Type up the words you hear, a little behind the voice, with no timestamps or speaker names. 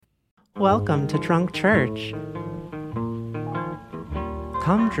Welcome to Trunk Church.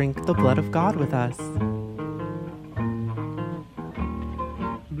 Come drink the blood of God with us.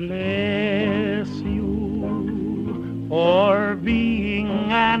 Bless you for being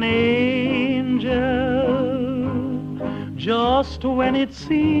an angel, just when it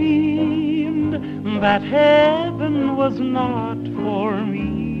seemed that heaven was not for me.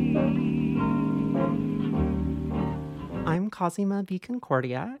 I'm Cosima V.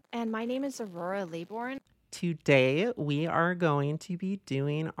 Concordia. And my name is Aurora Laybourne. Today, we are going to be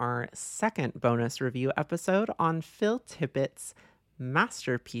doing our second bonus review episode on Phil Tippett's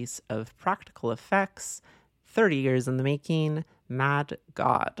masterpiece of practical effects, 30 years in the making, Mad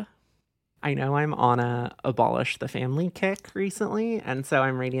God. I know I'm on a abolish the family kick recently, and so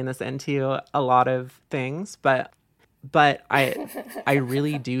I'm reading this into a lot of things, but I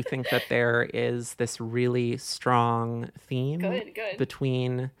really do think that there is this really strong theme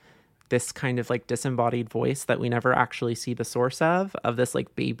between this kind of like disembodied voice that we never actually see the source of this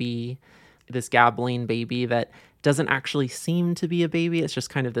like baby, this gabbling baby that doesn't actually seem to be a baby. It's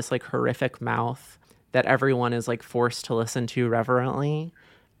just kind of this like horrific mouth that everyone is like forced to listen to reverently.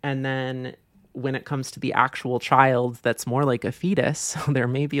 And then when it comes to the actual child, that's more like a fetus. So there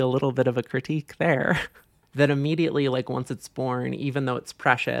may be a little bit of a critique there. That immediately, like once it's born, even though it's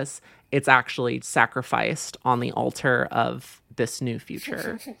precious, it's actually sacrificed on the altar of this new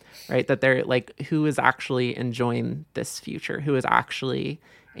future, right? That they're like, who is actually enjoying this future? Who is actually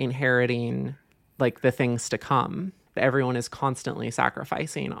inheriting like the things to come? Everyone is constantly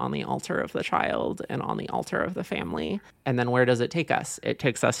sacrificing on the altar of the child and on the altar of the family. And then where does it take us? It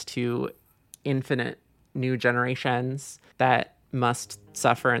takes us to infinite new generations that must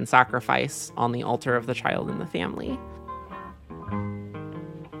suffer and sacrifice on the altar of the child and the family.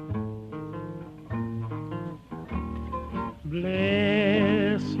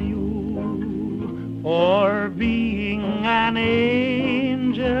 Bless you for being an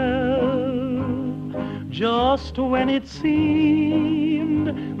angel, just when it seemed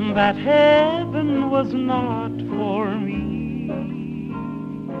that heaven was not for